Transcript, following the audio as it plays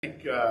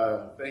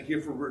Thank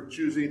you for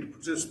choosing to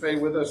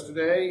participate with us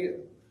today.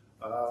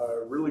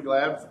 Really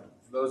glad for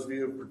those of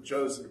you who have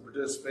chosen to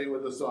participate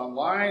with us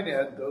online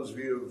and those of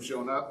you who have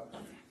shown up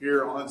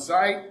here on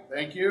site.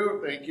 Thank you,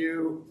 thank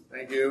you,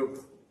 thank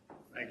you,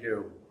 thank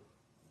you.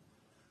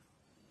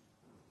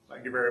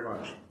 Thank you very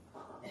much.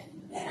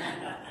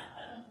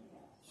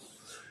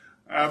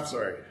 I'm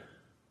sorry.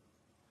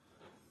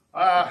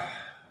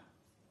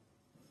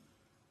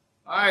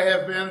 I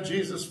have been a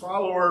Jesus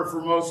follower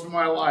for most of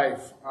my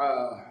life.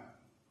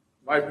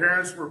 My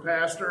parents were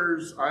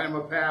pastors. I am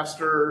a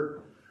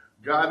pastor.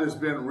 God has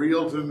been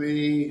real to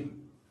me.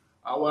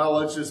 Well,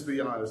 let's just be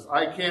honest.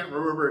 I can't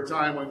remember a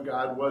time when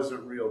God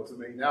wasn't real to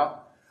me.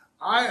 Now,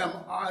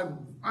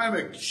 I'm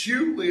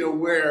acutely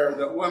aware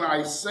that when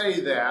I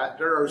say that,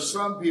 there are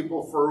some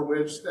people for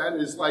which that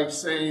is like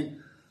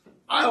saying,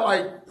 I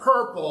like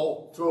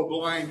purple to a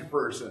blind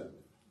person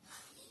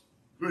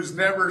who's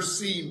never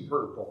seen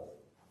purple.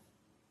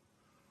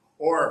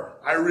 Or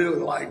I really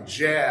like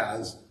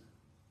jazz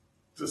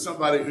to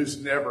somebody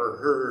who's never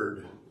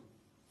heard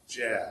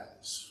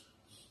jazz.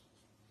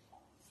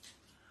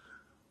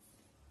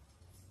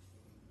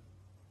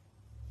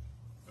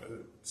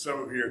 Some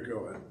of you are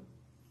going,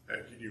 how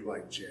can you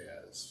like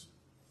jazz?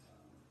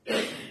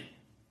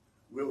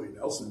 Willie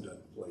Nelson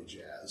doesn't play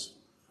jazz.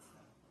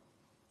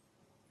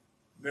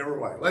 Never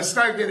mind. Let's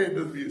not get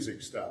into the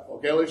music stuff.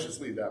 Okay, let's just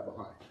leave that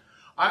behind.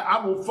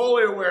 I'm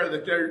fully aware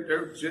that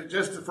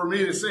just for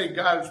me to say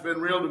God has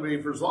been real to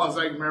me for as long as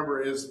I can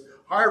remember is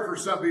hard for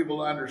some people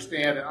to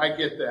understand, and I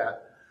get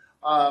that.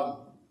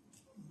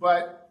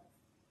 But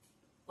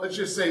let's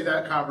just say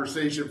that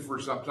conversation for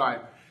some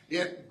time.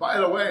 By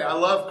the way, I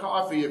love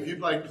coffee. If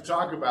you'd like to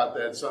talk about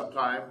that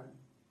sometime,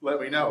 let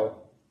me know.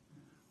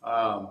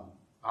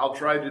 I'll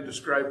try to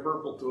describe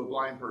purple to a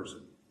blind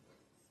person.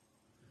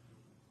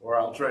 Or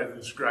I'll try to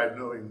describe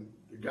knowing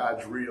that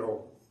God's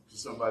real to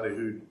somebody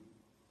who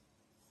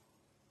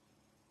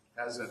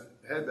hasn't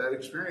had that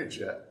experience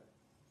yet.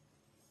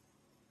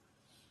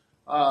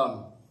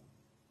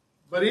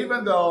 But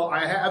even though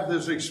I have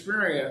this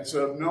experience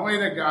of knowing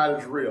that God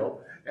is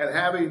real and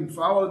having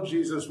followed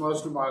Jesus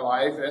most of my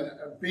life and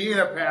being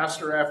a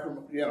pastor after,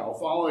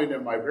 following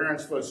in my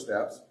parents'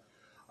 footsteps,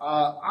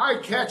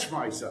 I catch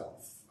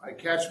myself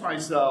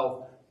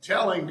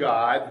telling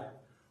God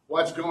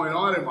what's going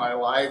on in my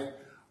life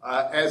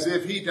as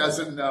if he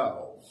doesn't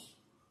know.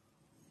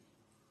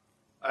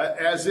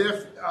 As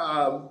if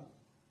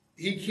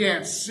he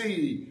can't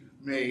see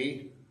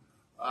me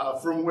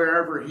from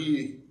wherever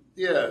he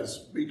is,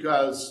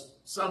 because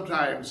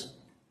sometimes,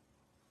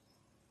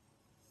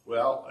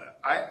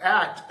 I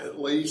act at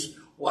least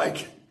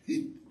like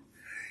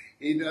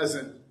he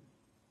doesn't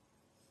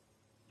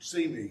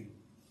see me.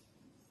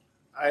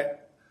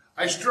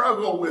 I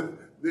struggle with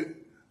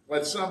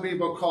what some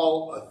people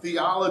call a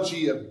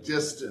theology of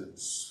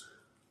distance.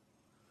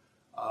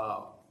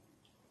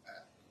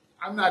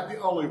 I'm not the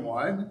only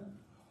one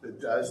that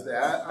does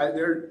that. I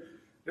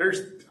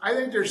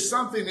think there's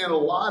something in a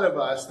lot of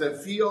us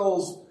that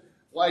feels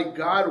like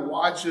God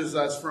watches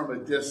us from a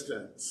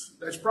distance.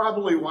 That's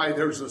probably why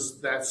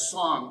that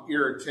song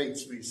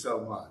irritates me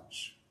so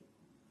much.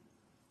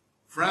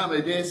 From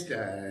a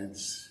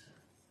distance.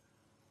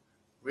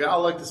 We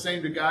all look the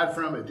same to God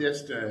from a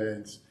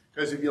distance.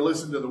 Because if you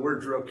listen to the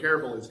words real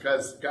careful, it's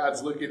because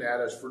God's looking at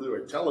us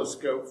through a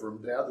telescope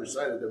from the other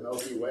side of the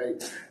Milky Way,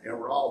 and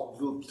we're all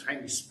little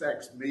tiny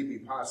specks, maybe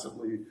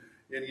possibly,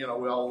 and we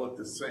all look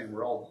the same.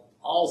 We're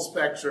all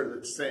specks are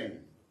the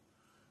same.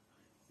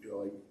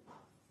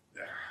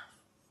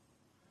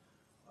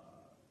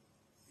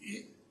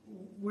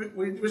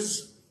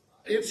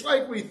 It's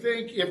like we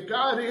think if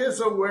God is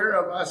aware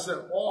of us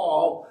at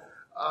all,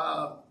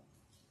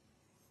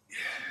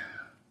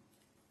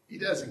 he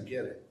doesn't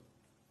get it.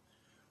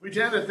 We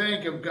tend to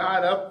think of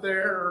God up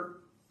there,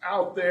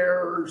 out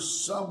there,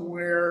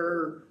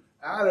 somewhere,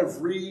 out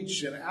of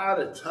reach and out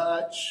of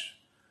touch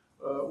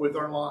with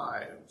our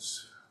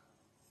lives.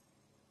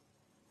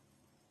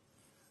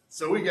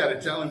 So we got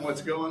to tell him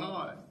what's going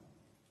on.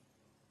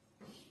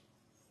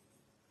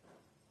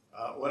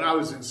 When I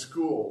was in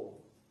school,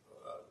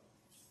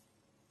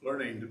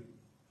 learning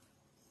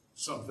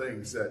some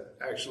things that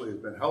actually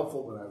have been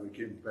helpful when I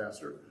became a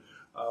pastor,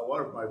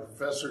 one of my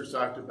professors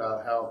talked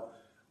about how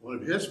one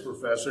of his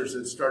professors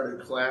had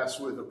started class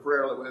with a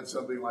prayer that went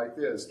something like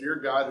this: Dear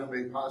God, who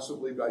may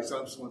possibly by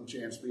some slim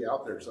chance be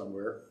out there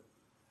somewhere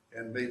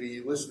and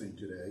maybe listening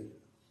today.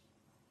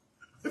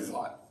 I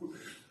thought,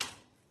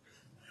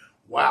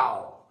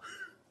 wow.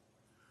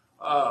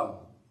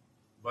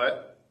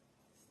 But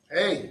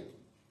hey,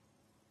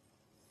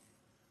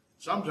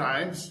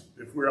 sometimes,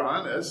 if we're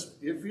honest,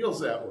 it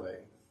feels that way.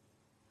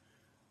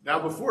 Now,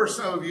 before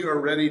some of you are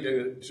ready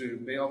to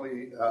nail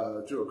me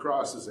to a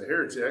cross as a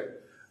heretic,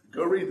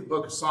 go read the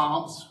book of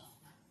Psalms.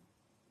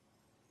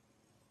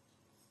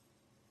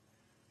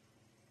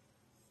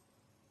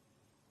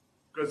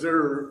 Because there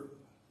are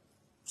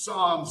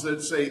Psalms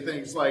that say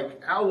things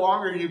like, how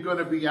long are you going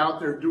to be out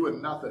there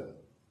doing nothing?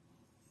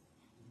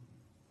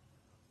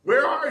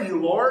 Where are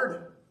you,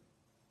 Lord?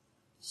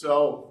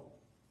 So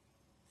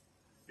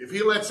if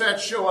he lets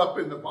that show up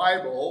in the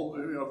Bible,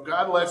 if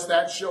God lets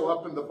that show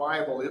up in the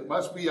Bible, it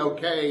must be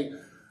okay,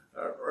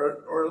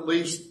 or at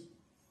least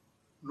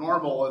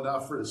normal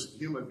enough for us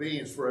human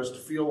beings for us to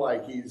feel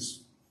like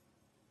he's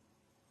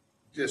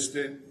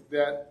distant,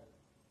 that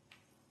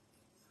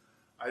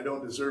I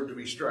don't deserve to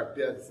be struck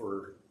dead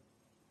for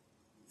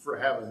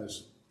having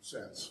this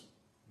sense.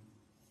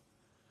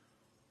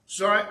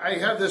 So I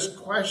have this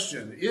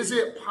question. Is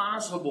it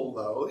possible,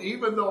 though,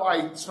 even though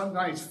I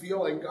sometimes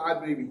feel like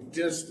God may be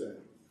distant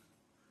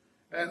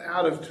and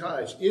out of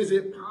touch, is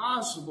it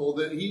possible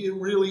that he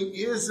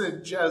really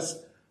isn't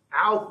just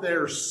out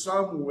there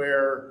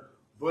somewhere,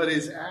 but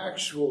is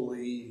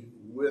actually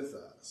with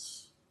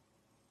us,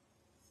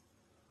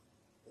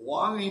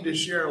 longing to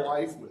share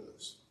life with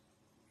us?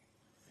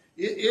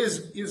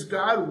 Is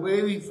God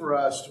waiting for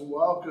us to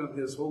welcome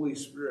his Holy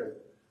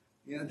Spirit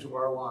into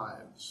our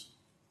lives?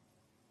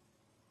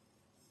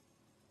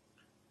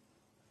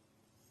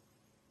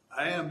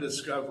 I am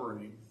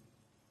discovering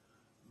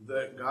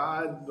that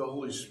God, the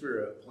Holy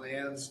Spirit,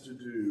 plans to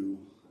do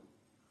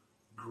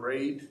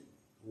great,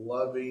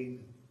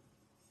 loving,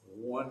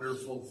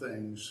 wonderful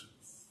things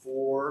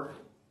for,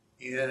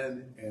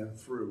 in, and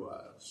through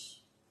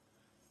us.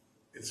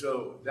 And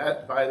so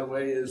that, by the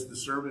way, is the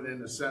sermon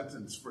in a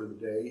sentence for the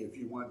day. If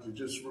you want to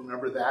just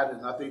remember that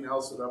and nothing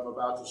else that I'm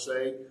about to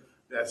say,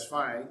 that's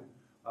fine.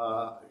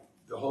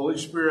 The Holy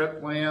Spirit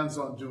plans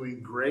on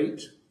doing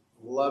great,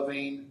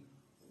 loving,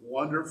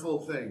 wonderful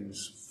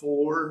things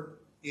for,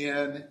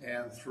 in,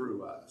 and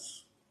through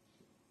us.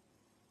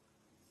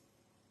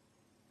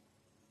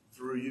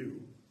 Through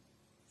you.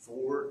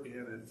 For,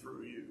 in, and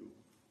through you.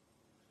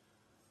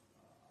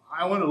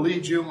 I want to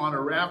lead you on a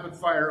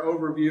rapid-fire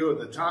overview of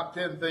the top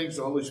 10 things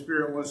the Holy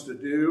Spirit wants to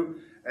do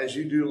as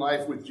you do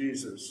life with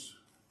Jesus.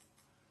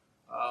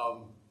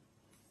 Hold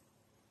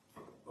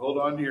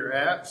on to your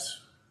hats.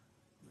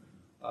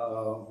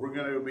 We're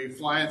going to be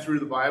flying through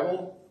the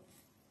Bible.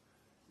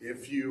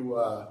 If you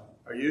are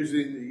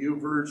using the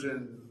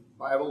YouVersion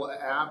Bible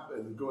app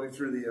and going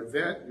through the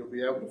event, you'll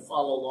be able to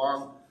follow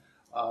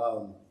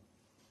along.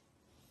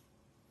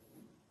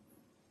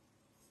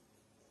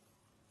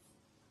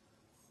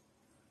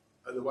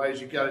 Otherwise,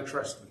 you got to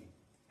trust me.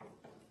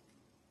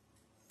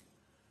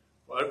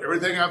 Well,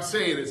 everything I'm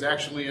saying is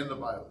actually in the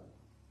Bible.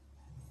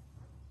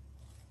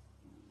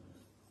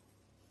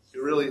 It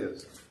really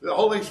is. The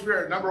Holy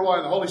Spirit, number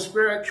one, the Holy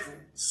Spirit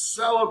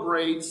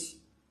celebrates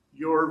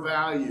your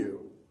value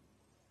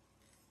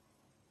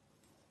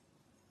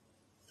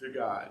to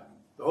God.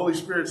 The Holy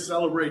Spirit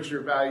celebrates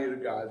your value to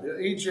God.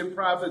 The ancient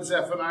prophet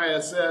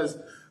Zephaniah says,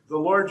 the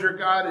Lord your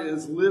God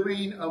is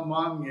living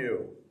among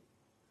you.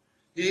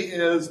 He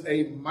is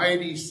a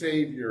mighty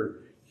Savior.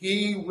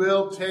 He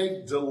will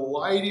take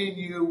delight in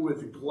you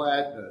with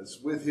gladness.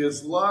 With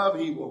his love,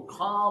 he will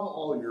calm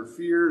all your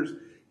fears.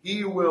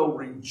 He will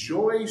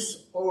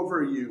rejoice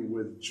over you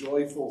with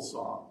joyful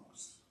songs.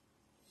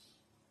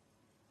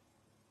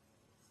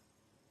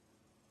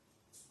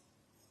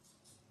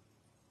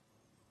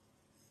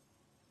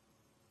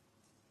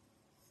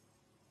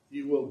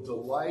 He will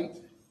delight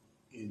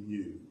in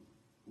you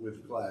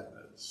with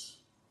gladness.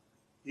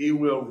 He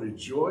will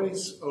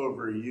rejoice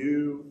over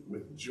you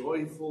with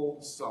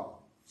joyful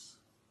songs.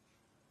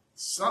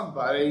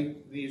 Somebody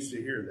needs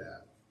to hear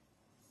that.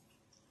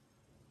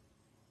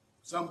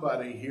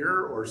 Somebody here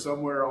or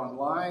somewhere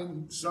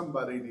online,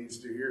 somebody needs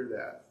to hear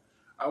that.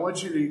 I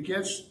want you to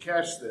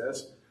catch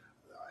this.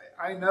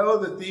 I know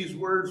that these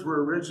words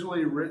were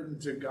originally written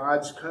to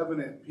God's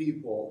covenant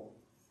people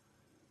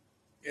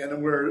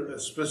and were a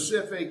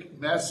specific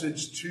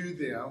message to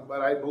them, but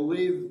I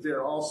believe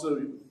they're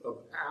also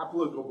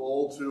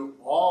applicable to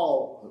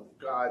all of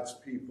God's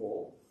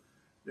people.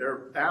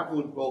 They're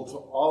applicable to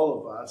all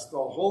of us. The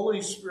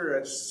Holy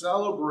Spirit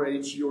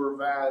celebrates your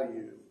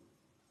value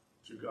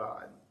to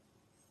God.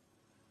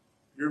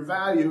 Your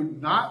value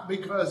not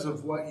because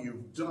of what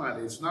you've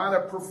done. It's not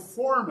a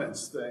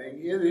performance thing.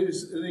 It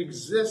is an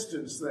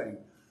existence thing.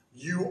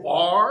 You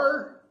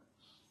are,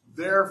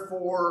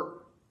 therefore,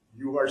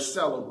 you are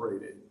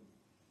celebrated.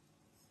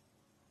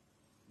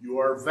 You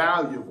are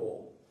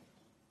valuable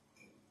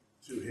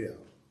to him.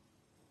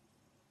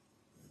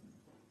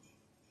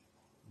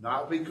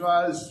 Not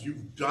because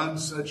you've done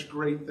such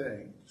great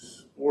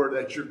things or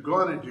that you're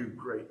going to do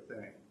great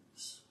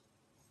things.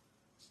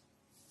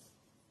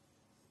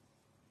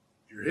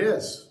 You're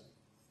his.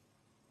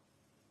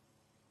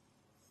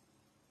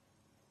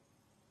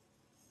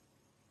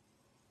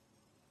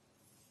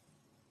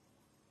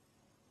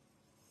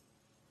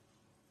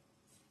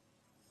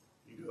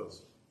 He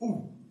goes,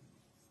 ooh.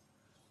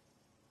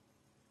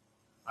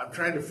 I'm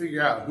trying to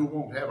figure out who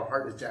won't have a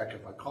heart attack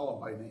if I call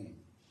him by name.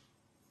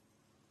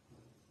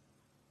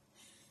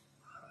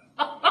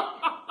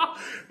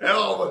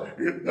 No,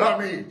 not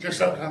me. Just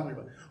don't call me.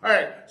 All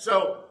right,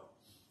 so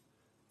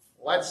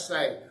let's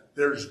say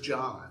there's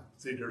John.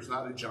 See, there's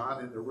not a John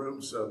in the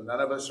room, so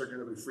none of us are going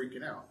to be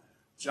freaking out.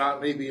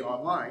 John may be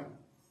online,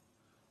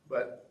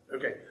 but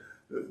okay.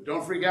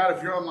 Don't freak out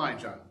if you're online,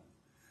 John.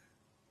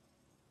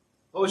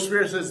 Holy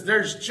Spirit says,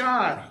 there's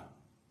John.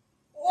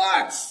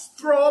 Let's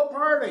throw a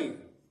party.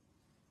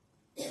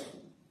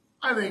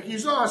 I think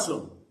he's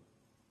awesome.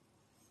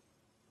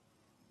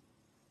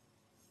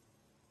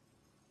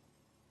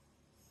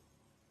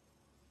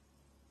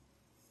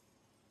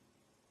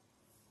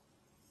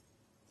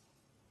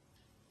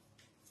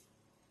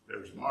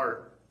 There's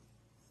Mark.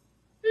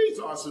 He's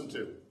awesome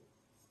too.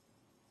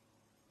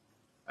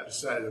 I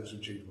decided I was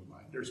going to change my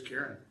mind. There's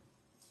Karen.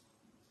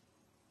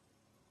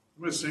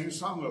 I'm going to sing a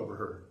song over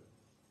her.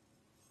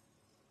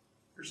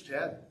 There's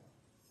Ted.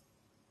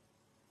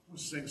 I'm going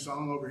to sing a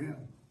song over him.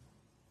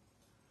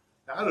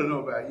 Now, I don't know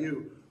about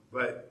you,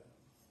 but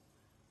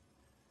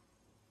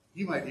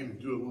he might even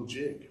do a little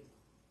jig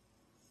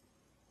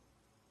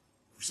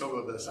for some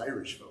of us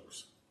Irish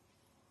folks.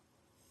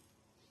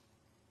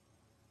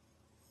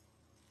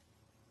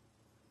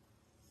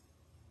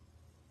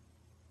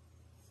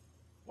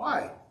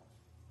 Why?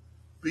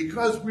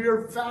 Because we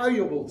are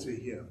valuable to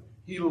him.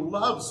 He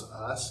loves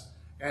us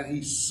and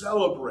he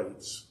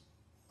celebrates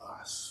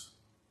us.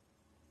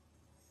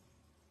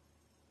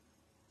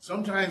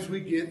 Sometimes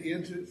we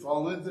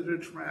fall into the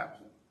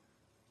trap.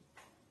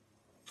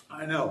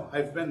 I know,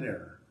 I've been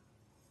there.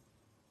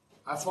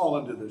 I fall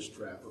into this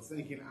trap of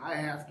thinking I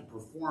have to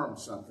perform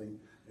something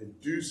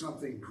and do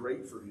something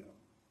great for him.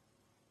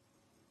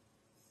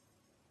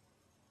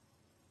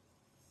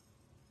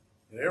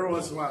 And every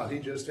once in a while, he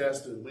just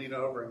has to lean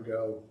over and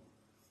go,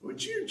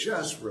 would you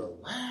just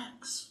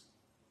relax?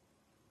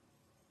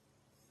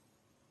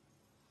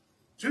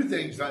 Two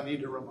things I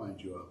need to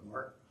remind you of,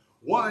 Mark.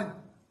 One,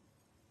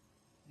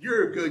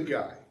 you're a good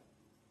guy,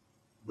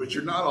 but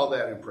you're not all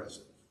that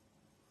impressive.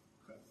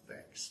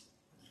 Thanks.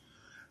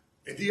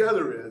 And the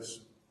other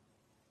is,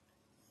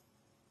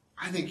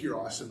 I think you're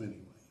awesome anyway.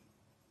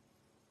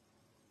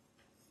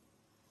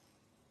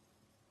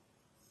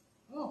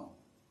 Oh.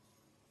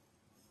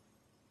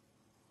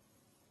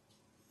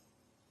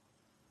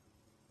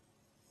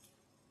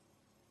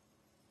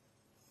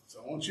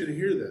 So I want you to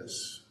hear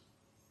this.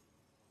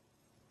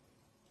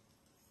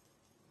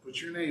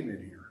 Put your name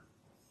in here.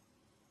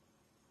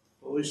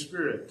 Holy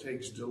Spirit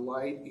takes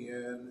delight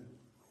in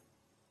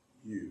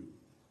you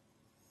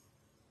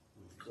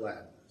with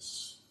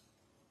gladness.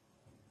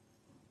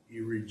 He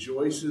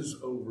rejoices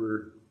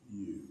over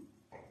you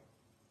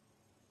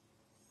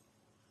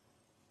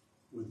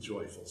with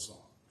joyful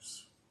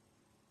songs.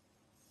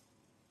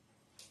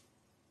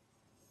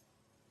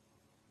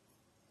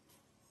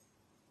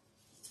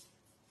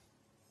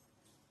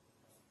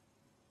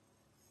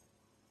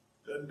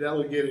 Doesn't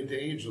delegate it to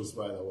angels,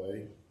 by the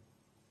way.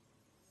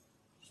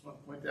 Just want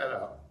to point that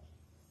out.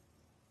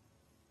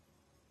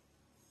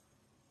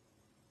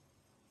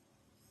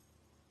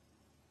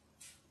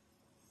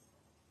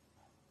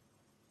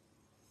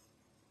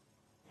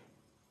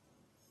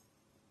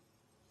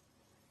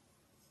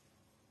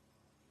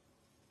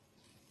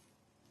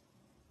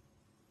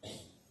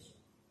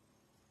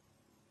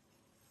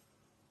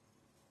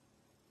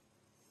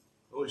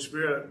 Holy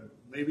Spirit,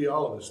 maybe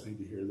all of us need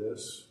to hear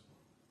this.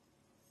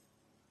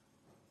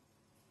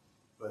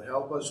 But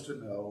help us to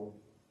know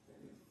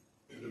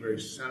in the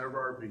very center of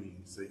our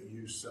beings that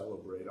you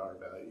celebrate our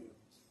value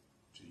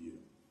to you.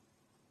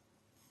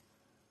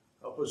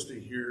 Help us to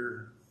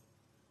hear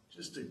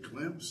just a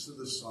glimpse of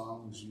the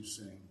songs you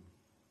sing.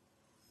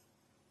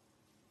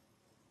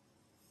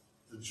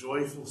 The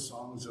joyful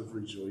songs of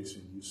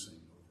rejoicing you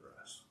sing over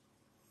us.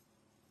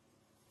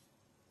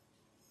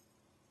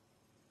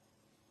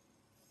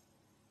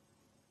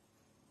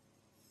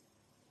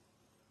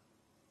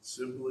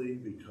 Simply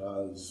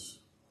because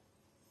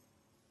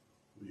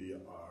we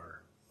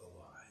are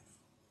alive.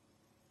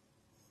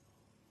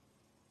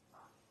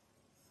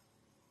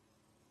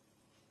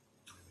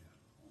 Amen.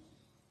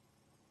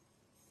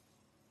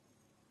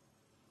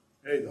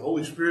 Hey, the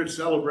Holy Spirit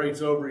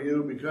celebrates over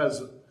you because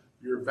of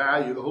your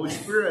value. The Holy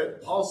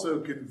Spirit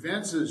also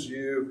convinces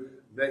you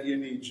that you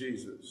need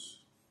Jesus.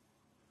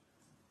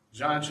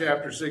 John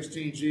chapter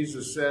 16,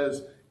 Jesus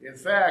says, in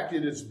fact,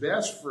 it is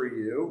best for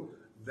you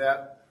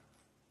that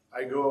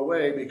I go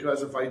away,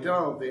 because if I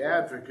don't, the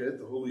advocate,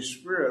 the Holy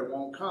Spirit,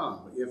 won't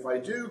come. If I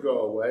do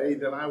go away,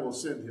 then I will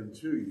send him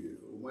to you.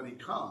 When he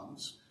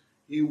comes,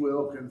 he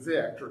will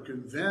convict or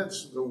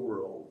convince the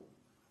world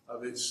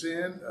of its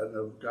sin and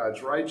of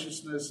God's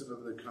righteousness and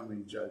of the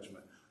coming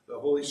judgment. The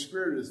Holy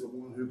Spirit is the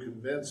one who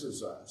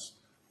convinces us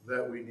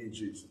that we need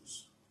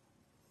Jesus.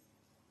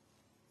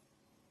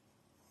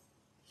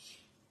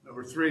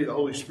 Number 3, the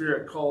Holy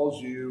Spirit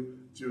calls you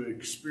to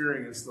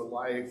experience the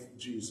life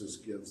Jesus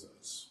gives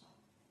us.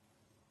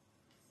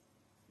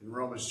 In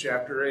Romans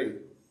chapter 8,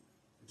 it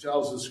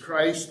tells us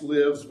Christ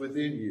lives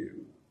within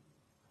you.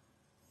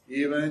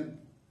 Even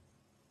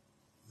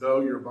though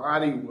your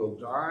body will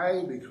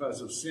die because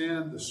of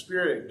sin, the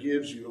Spirit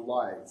gives you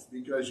life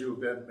because you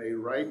have been made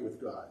right with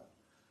God.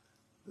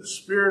 The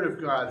Spirit of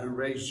God who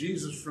raised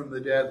Jesus from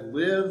the dead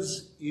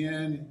lives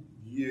in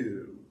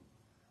you.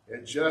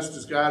 And just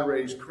as God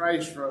raised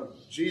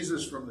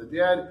Jesus from the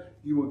dead,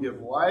 he will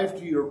give life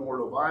to your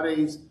mortal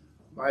bodies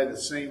by the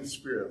same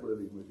Spirit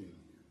living within you.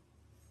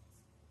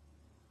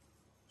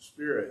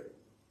 Spirit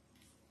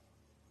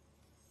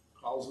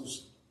calls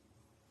us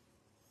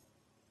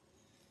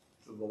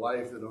to the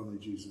life that only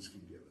Jesus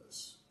can give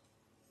us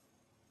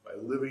by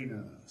living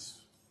in us.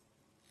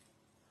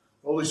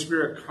 The Holy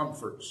Spirit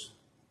comforts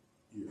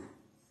you.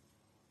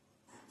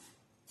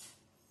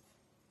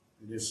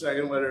 In his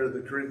second letter to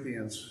the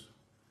Corinthians,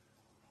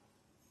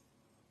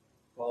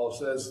 Paul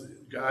says,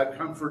 God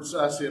comforts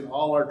us in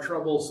all our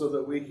troubles so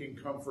that we can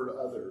comfort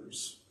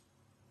others.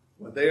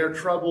 When they are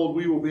troubled,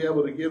 we will be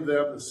able to give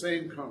them the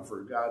same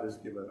comfort God has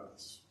given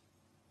us.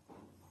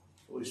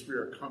 The Holy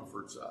Spirit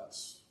comforts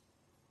us.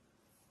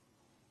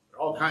 There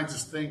are all kinds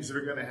of things that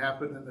are going to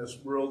happen in this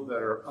world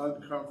that are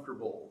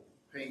uncomfortable,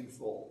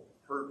 painful,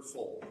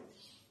 hurtful,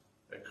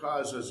 that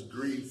cause us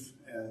grief,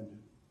 and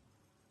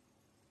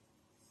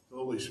the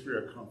Holy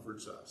Spirit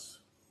comforts us.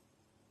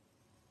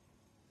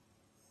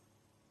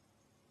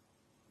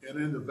 And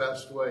in the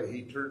best way,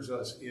 he turns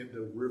us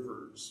into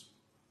rivers,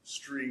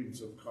 streams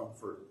of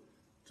comfort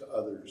to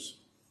others.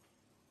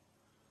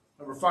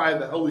 Number 5,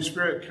 the Holy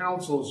Spirit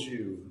counsels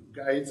you,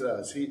 guides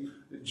us.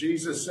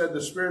 Jesus said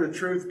the Spirit of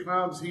truth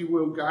comes, he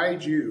will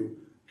guide you,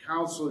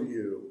 counsel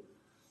you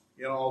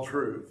in all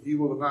truth. He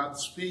will not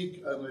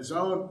speak on his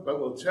own, but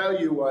will tell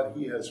you what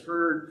he has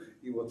heard.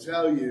 He will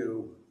tell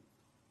you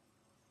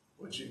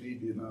what you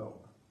need to know.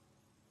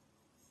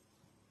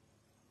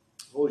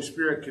 The Holy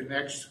Spirit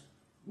connects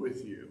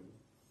with you.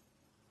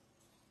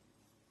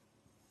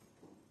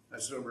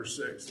 That's number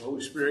 6. The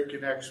Holy Spirit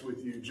connects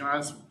with you.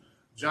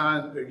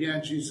 John,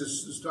 again,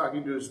 Jesus is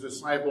talking to his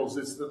disciples.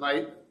 It's the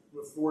night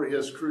before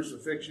his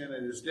crucifixion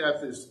and his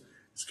death.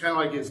 It's kind of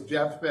like his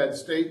deathbed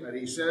statement.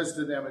 He says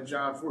to them in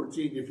John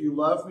 14, if you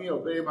love me,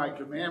 obey my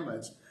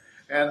commandments,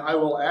 and I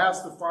will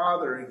ask the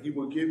Father, and he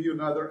will give you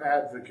another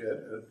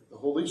advocate, the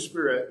Holy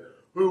Spirit,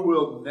 who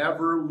will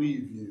never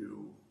leave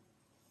you.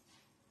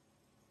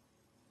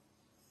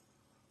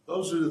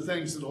 Those are the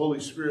things that the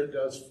Holy Spirit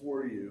does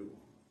for you.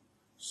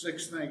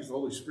 6 things the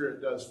Holy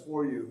Spirit does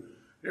for you.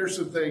 Here's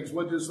some things.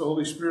 What does the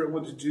Holy Spirit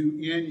want to do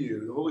in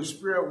you? The Holy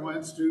Spirit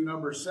wants to,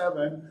 number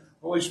 7,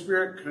 the Holy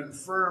Spirit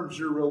confirms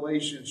your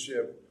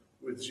relationship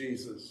with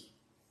Jesus.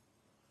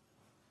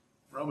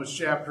 Romans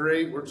chapter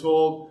 8, we're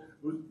told,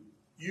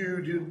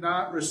 you do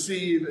not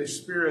receive a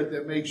spirit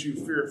that makes you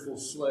fearful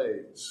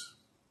slaves.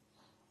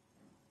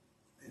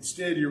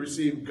 Instead, you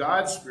received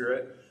God's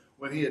Spirit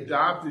when he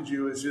adopted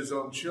you as his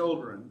own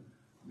children.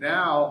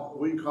 Now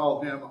we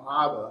call him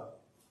Abba,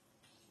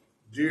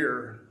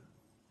 dear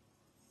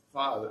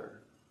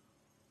Father.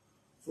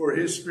 For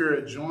his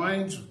Spirit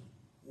joins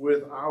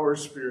with our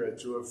spirit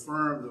to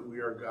affirm that we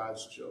are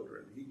God's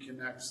children. He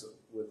connects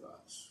with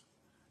us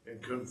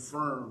and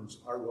confirms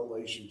our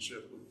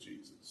relationship with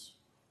Jesus.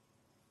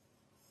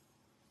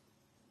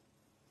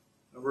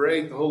 Number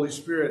 8, the Holy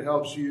Spirit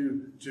helps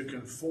you to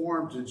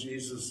conform to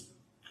Jesus'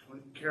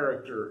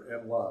 character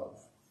and love.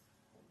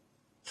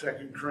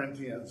 2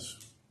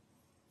 Corinthians,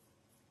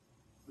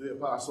 the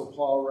Apostle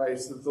Paul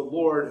writes that the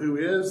Lord, who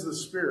is the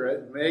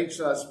Spirit, makes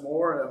us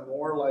more and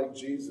more like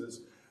Jesus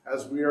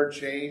as we are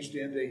changed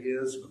into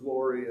his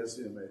glorious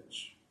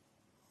image.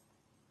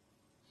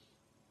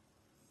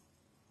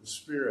 The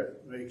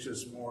Spirit makes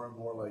us more and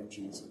more like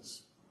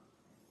Jesus.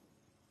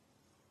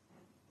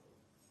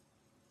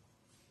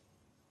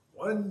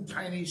 One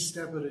tiny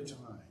step at a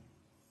time.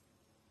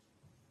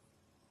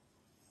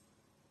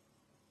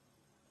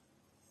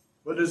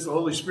 What does the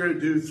Holy Spirit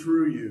do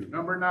through you?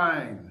 Number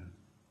 9.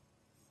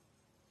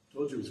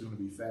 Told you it was going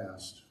to be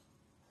fast.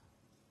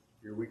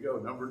 Here we go.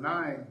 Number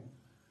 9.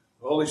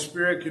 The Holy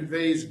Spirit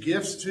conveys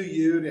gifts to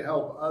you to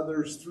help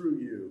others through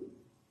you.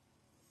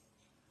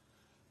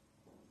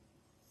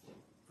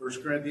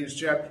 1 Corinthians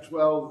chapter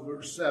 12,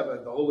 verse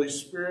 7. The Holy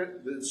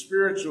Spirit, a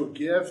spiritual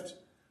gift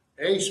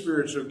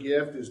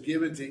is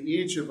given to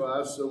each of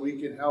us so we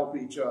can help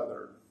each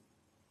other.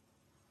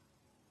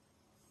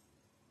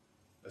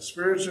 A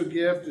spiritual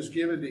gift is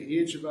given to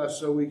each of us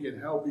so we can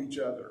help each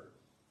other.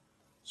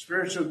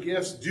 Spiritual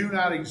gifts do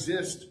not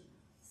exist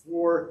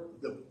for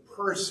the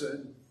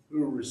person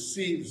who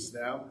receives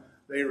them.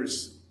 They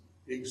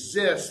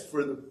exist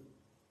for the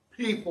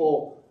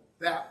people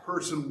that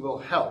person will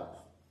help.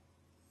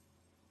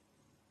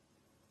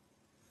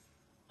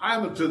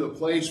 I'm to the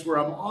place where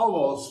I'm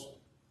almost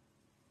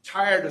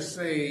tired of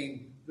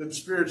saying that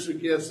spiritual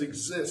gifts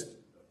exist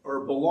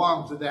or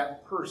belong to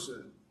that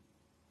person.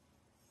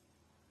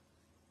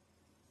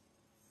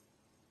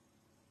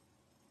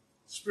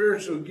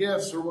 Spiritual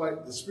gifts are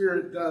what the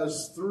Spirit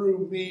does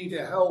through me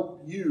to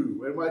help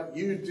you. And what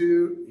you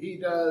do,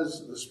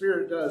 the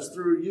Spirit does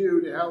through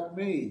you to help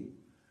me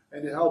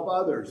and to help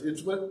others.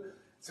 It's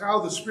how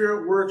the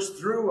Spirit works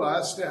through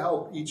us to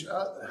help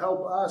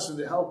us and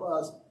to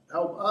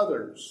help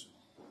others.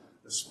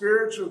 The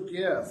spiritual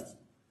gift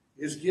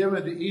is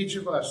given to each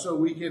of us so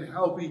we can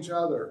help each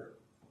other.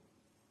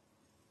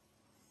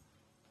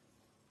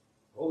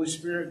 The Holy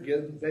Spirit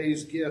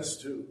conveys gifts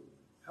to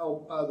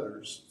help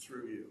others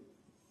through you.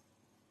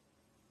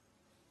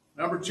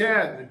 Number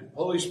 10, the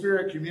Holy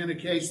Spirit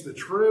communicates the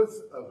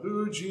truth of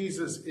who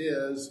Jesus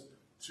is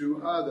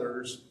to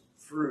others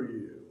through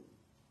you.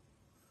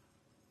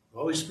 The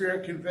Holy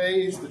Spirit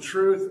conveys the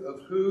truth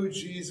of who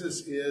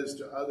Jesus is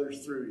to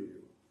others through you.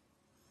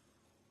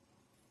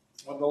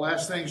 One of the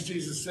last things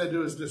Jesus said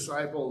to his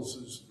disciples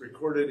is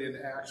recorded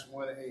in Acts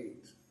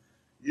 1:8.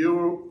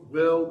 You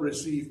will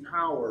receive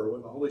power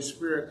when the Holy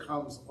Spirit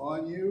comes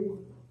on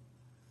you,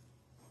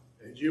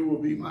 and you will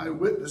be my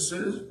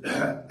witnesses.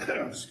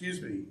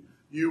 Excuse me.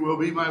 You will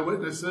be my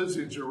witnesses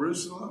in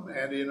Jerusalem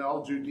and in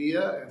all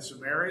Judea and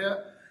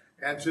Samaria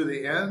and to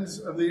the ends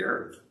of the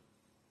earth.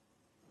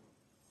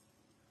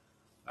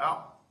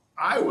 Now,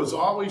 I was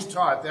always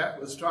taught that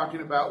was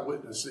talking about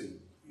witnessing,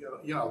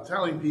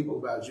 telling people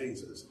about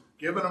Jesus,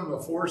 giving them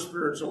the 4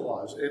 spiritual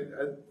laws.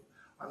 And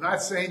I'm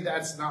not saying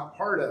that's not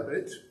part of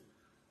it,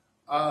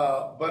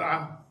 but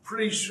I'm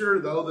pretty sure,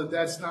 though, that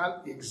that's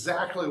not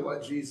exactly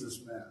what Jesus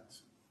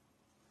meant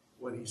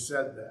when he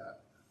said that.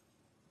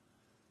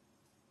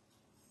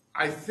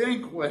 I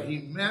think what he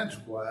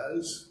meant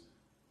was,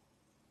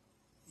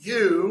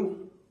 y'all,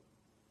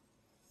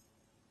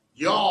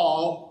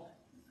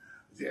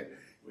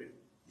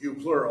 you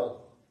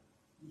plural,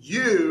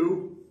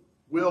 you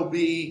will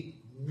be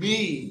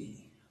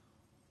me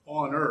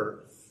on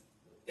earth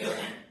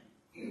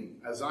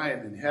as I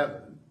am in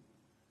heaven.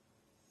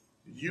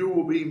 You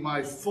will be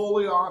my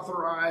fully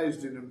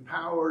authorized and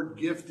empowered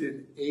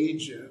gifted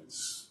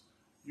agents.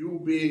 You will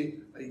be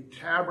a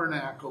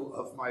tabernacle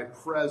of my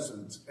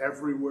presence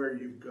everywhere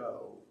you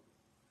go.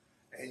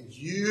 And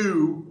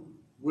you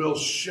will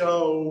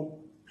show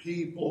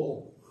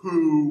people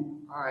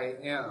who I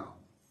am.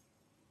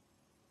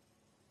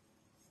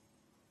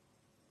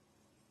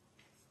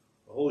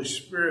 The Holy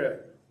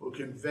Spirit will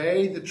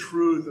convey the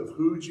truth of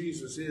who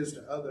Jesus is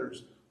to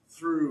others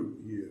through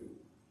you,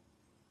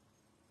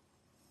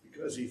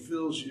 because he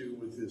fills you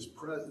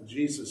with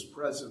Jesus'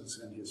 presence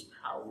and his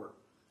power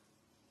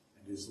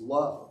and his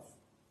love,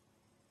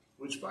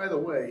 which, by the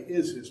way,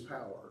 is his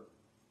power.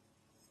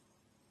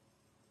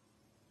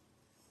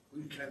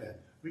 We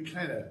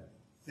kind of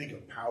think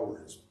of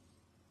power as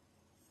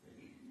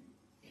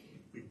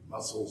big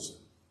muscles,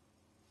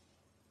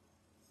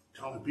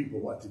 telling people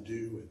what to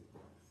do. And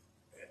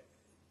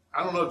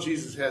I don't know if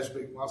Jesus has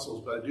big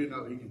muscles, but I do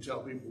know he can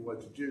tell people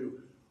what to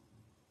do.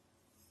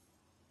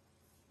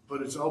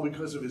 But it's all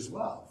because of his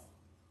love.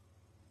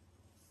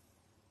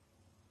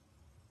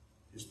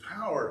 His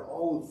power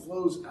all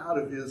flows out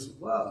of his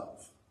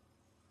love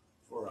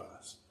for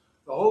us.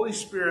 The Holy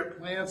Spirit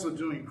plans on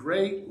doing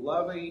great,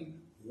 loving,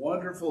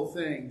 wonderful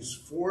things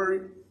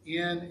for,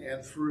 in,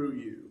 and through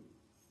you.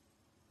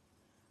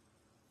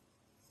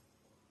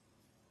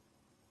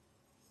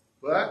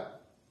 But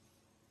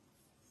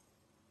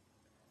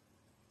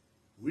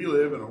we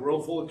live in a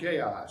world full of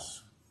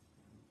chaos,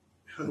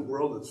 a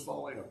world that's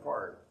falling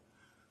apart.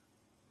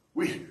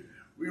 We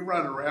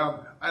run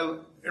around.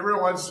 Every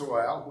once in a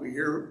while, we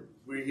hear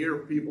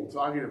people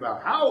talking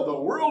about how the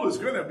world is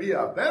going to be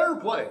a better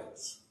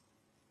place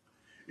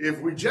if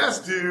we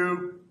just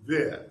do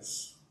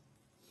this.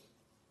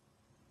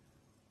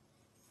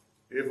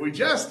 If we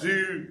just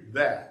do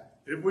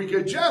that. If we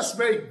could just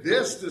make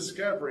this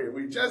discovery. If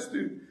we just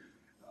do...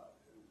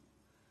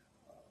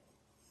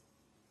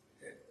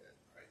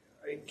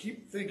 I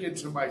keep thinking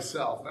to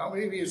myself, now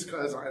maybe it's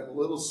because I'm a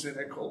little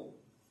cynical.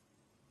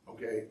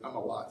 Okay, I'm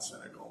a lot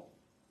cynical.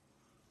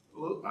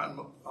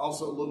 I'm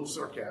also a little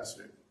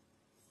sarcastic.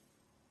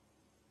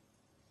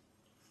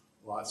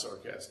 A lot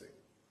sarcastic.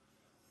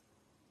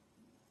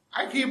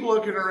 I keep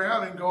looking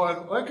around and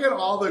going, look at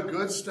all the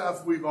good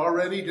stuff we've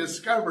already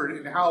discovered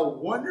and how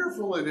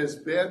wonderful it has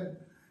been.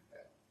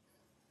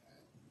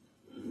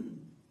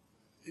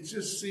 It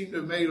just seemed to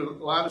have made a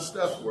lot of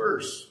stuff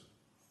worse.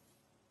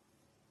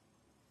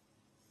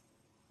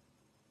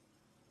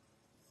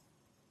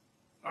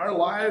 Our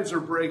lives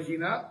are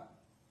breaking up.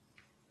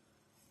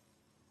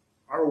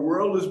 Our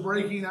world is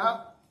breaking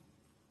up.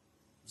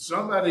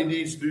 Somebody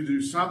needs to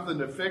do something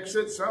to fix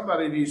it.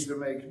 Somebody needs to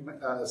make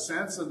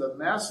sense of the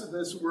mess of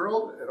this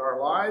world and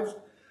our lives.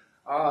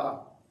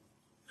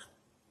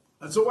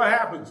 And so what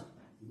happens?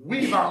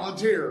 We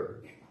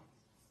volunteer.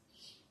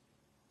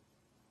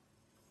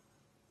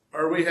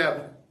 Or we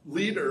have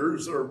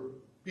leaders or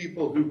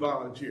people who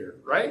volunteer,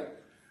 right?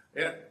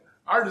 And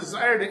our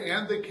desire to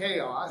end the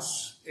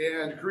chaos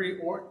and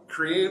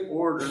create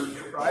order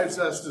drives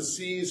us to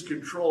seize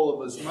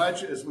control of as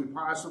much as we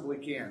possibly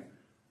can.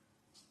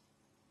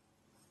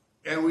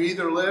 And we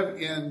either live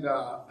in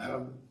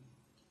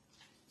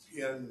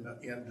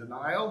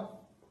denial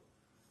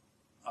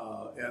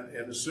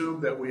and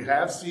assume that we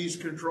have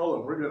seized control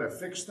and we're going to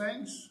fix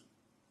things,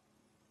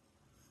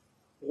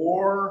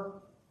 or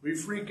we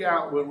freak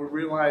out when we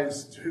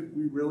realize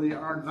we really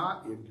are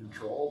not in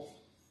control.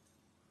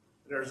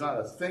 There's not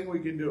a thing we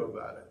can do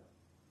about it.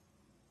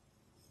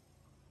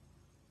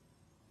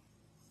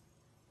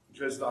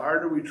 Because the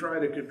harder we try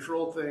to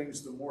control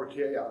things, the more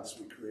chaos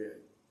we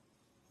create.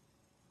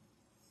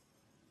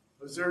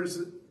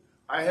 Because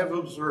I have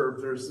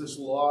observed there's this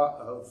law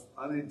of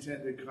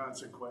unintended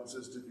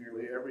consequences to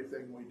nearly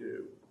everything we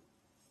do.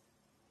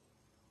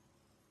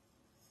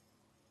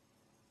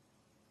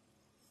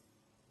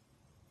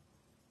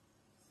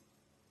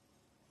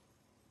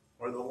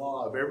 or the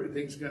law of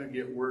everything's going to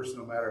get worse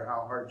no matter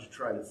how hard you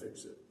try to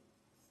fix it.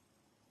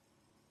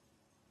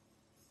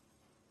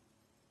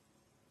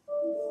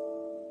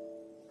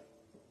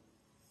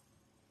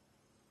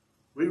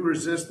 We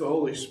resist the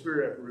Holy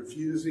Spirit,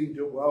 refusing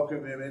to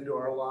welcome him into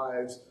our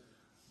lives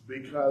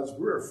because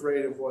we're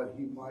afraid of what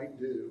he might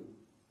do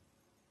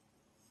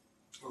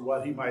or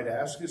what he might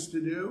ask us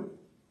to do.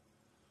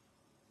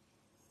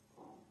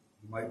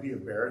 It might be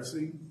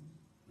embarrassing.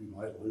 We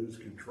might lose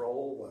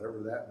control, whatever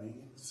that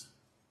means.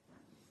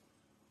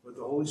 But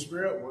the Holy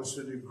Spirit wants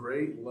to do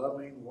great,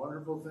 loving,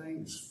 wonderful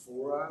things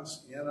for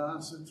us, in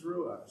us, and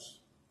through us.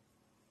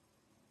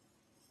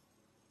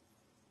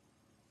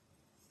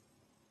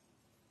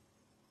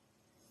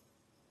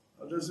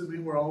 That doesn't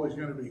mean we're always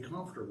going to be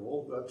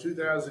comfortable. About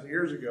 2,000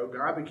 years ago,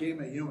 God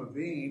became a human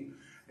being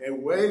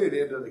and waded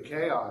into the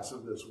chaos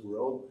of this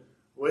world,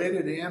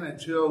 waded in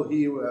until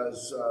he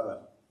was,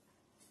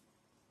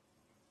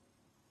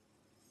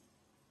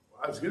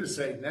 I was going to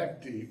say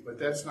neck deep, but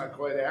that's not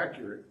quite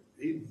accurate.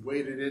 He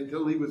waited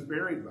until he was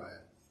buried by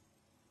it.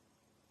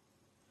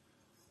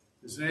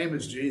 His name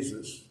is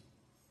Jesus.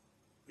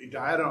 He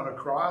died on a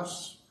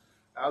cross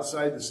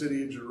outside the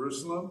city of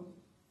Jerusalem.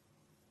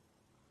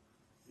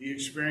 He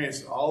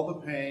experienced all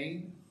the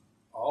pain,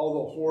 all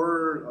the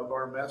horror of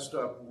our messed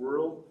up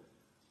world.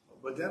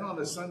 But then on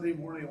a Sunday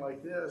morning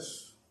like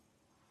this,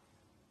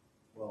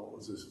 well, it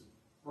was a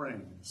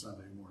spring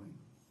Sunday morning,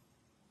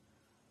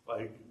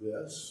 like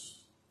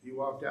this, he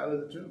walked out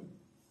of the tomb.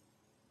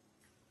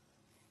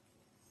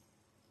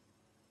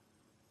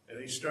 And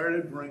he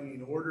started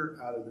bringing order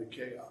out of the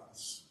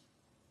chaos.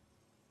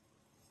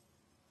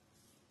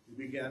 He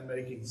began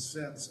making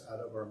sense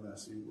out of our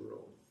messy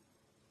world.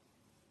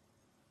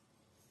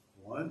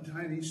 One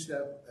tiny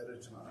step at a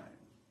time.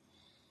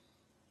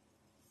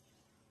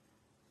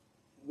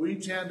 We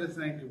tend to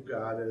think of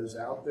God as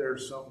out there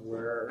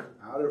somewhere,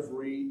 out of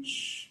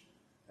reach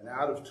and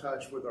out of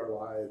touch with our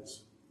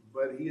lives.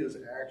 But he is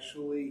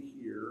actually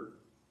here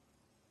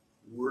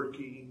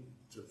working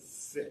to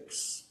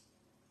fix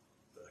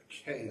the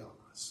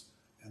chaos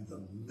and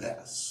the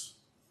mess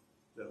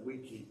that we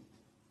keep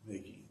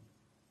making.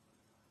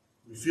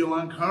 We feel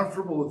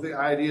uncomfortable with the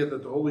idea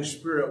that the Holy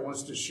Spirit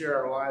wants to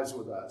share our lives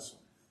with us.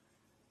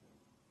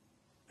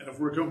 And if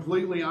we're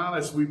completely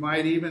honest, we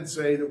might even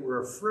say that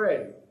we're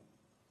afraid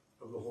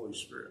of the Holy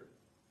Spirit.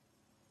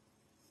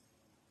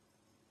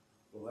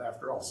 Well,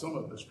 after all, some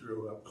of us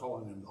grew up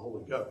calling him the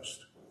Holy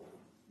Ghost.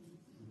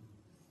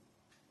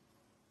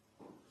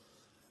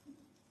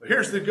 But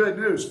here's the good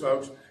news,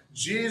 folks.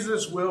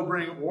 Jesus will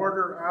bring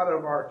order out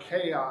of our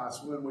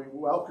chaos when we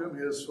welcome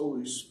his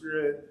Holy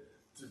Spirit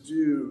to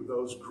do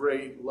those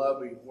great,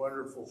 loving,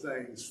 wonderful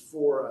things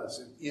for us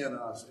and in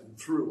us and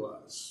through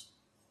us.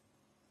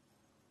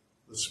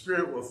 The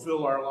Spirit will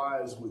fill our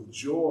lives with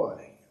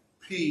joy,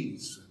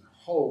 peace, and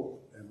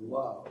hope and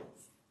love.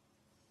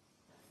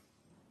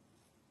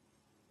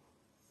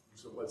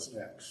 So what's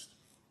next?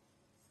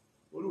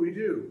 What do we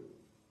do?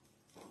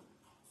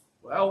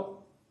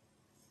 Well,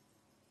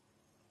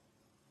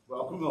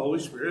 welcome the Holy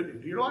Spirit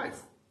into your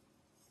life.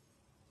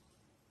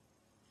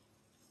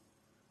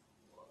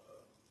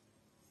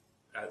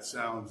 That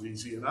sounds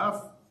easy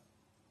enough.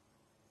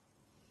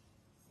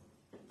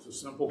 It's a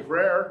simple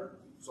prayer.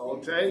 That's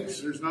all it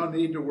takes. There's no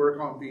need to work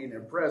on being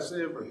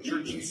impressive or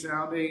churchy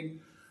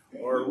sounding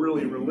or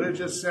really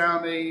religious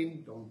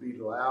sounding. Don't be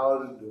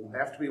loud. Don't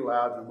have to be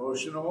loud and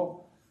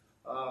emotional.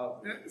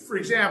 For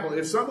example,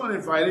 if someone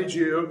invited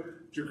you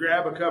to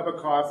grab a cup of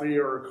coffee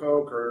or a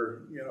Coke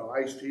or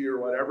iced tea or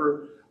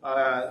whatever,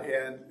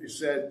 and you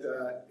said,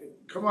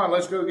 "Come on,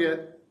 let's go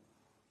get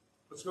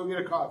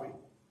a coffee."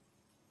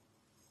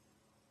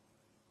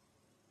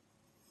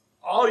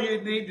 All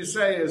you need to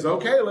say is,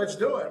 "Okay, let's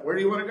do it. Where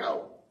do you want to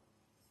go?"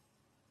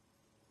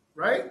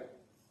 Right?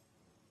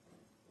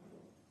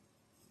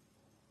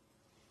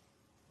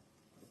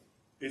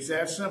 It's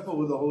that simple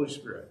with the Holy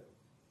Spirit.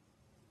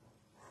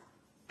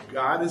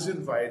 God is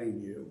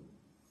inviting you,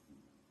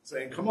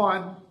 saying, "Come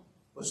on,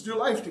 let's do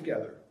life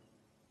together."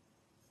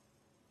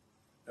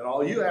 And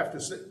all you have to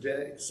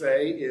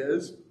say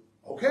is,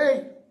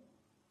 "Okay,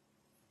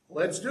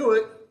 let's do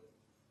it.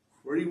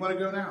 Where do you want to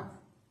go now?"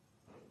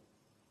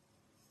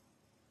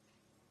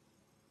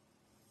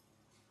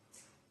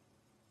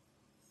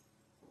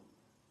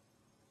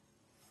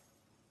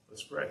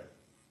 Let's pray.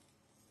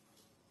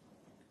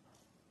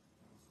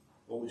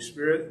 Holy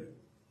Spirit,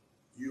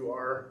 you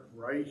are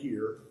right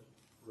here,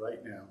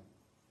 right now.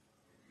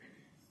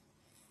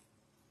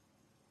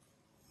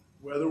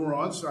 Whether we're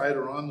on site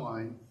or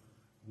online,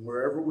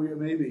 wherever we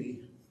may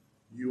be,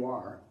 you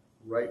are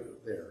right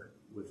there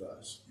with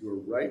us. You're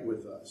right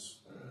with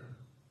us,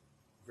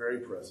 very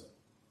present.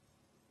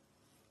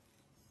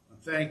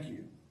 And thank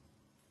you,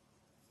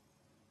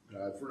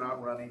 God, for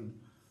not running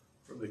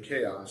from the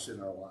chaos in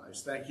our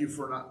lives. Thank you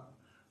for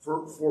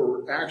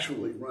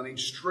actually running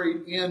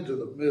straight into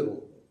the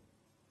middle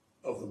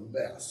of the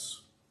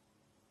mess,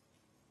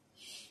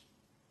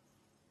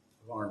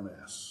 of our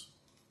mess.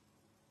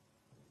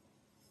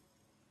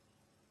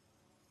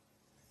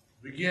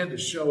 Begin to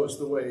show us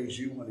the ways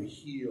you want to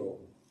heal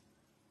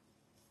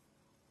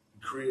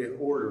and create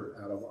order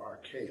out of our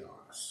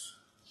chaos.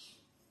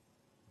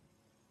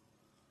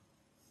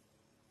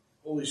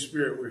 Holy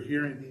Spirit, we're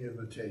hearing the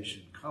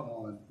invitation. Come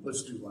on,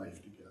 let's do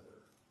life together.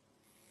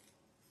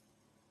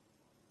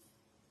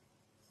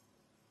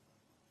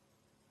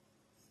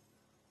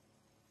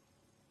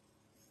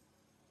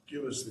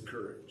 Give us the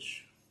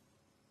courage.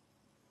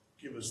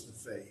 Give us the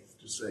faith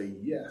to say,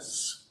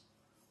 yes,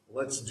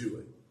 let's do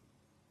it.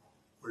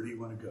 Where do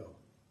you want to go?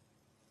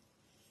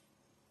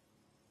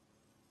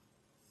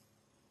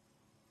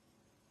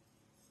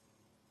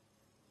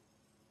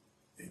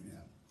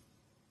 Amen.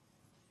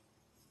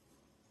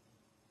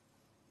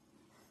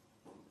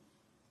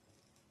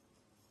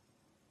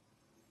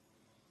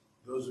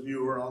 Those of you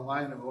who are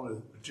online, I want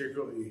to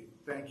particularly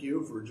thank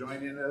you for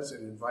joining us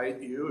and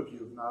invite you, if you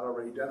have not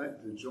already done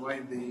it, to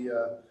join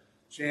the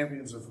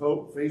Champions of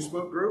Hope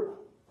Facebook group.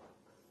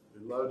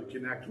 We'd love to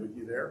connect with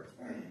you there.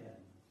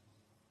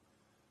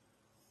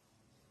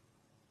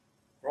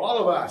 For all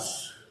of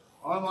us,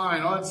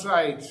 online, on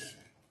site,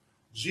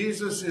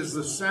 Jesus is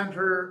the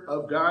center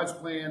of God's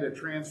plan to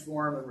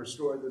transform and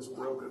restore this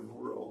broken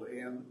world.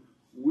 And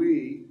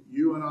we,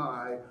 you and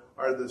I,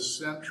 are the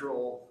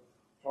central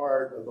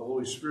part of the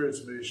Holy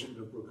Spirit's mission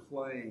to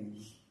proclaim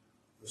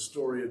the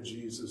story of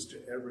Jesus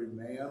to every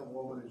man,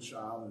 woman, and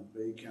child in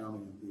Bay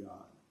County and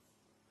beyond.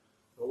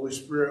 The Holy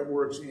Spirit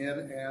works in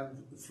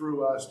and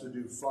through us to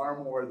do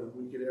far more than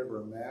we could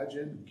ever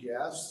imagine,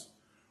 guess,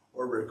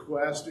 or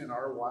request in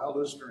our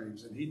wildest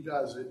dreams. And he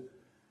does it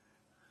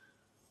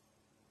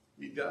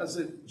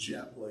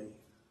gently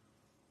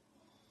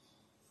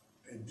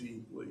and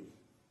deeply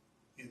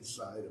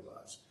inside of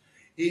us.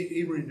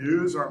 He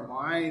renews our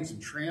minds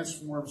and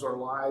transforms our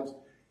lives.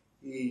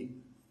 He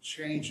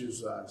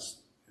changes us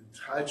and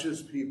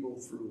touches people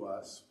through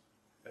us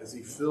as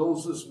he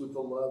fills us with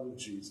the love of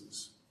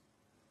Jesus.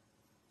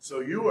 So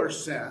you are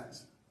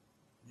sent,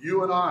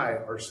 you and I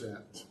are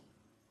sent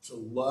to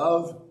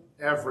love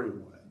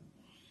everyone,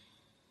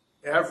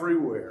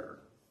 everywhere,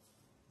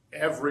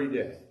 every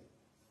day.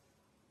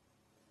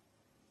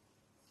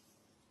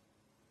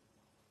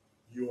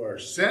 You are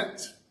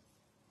sent,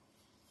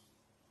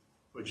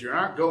 but you're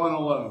not going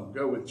alone.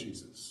 Go with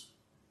Jesus.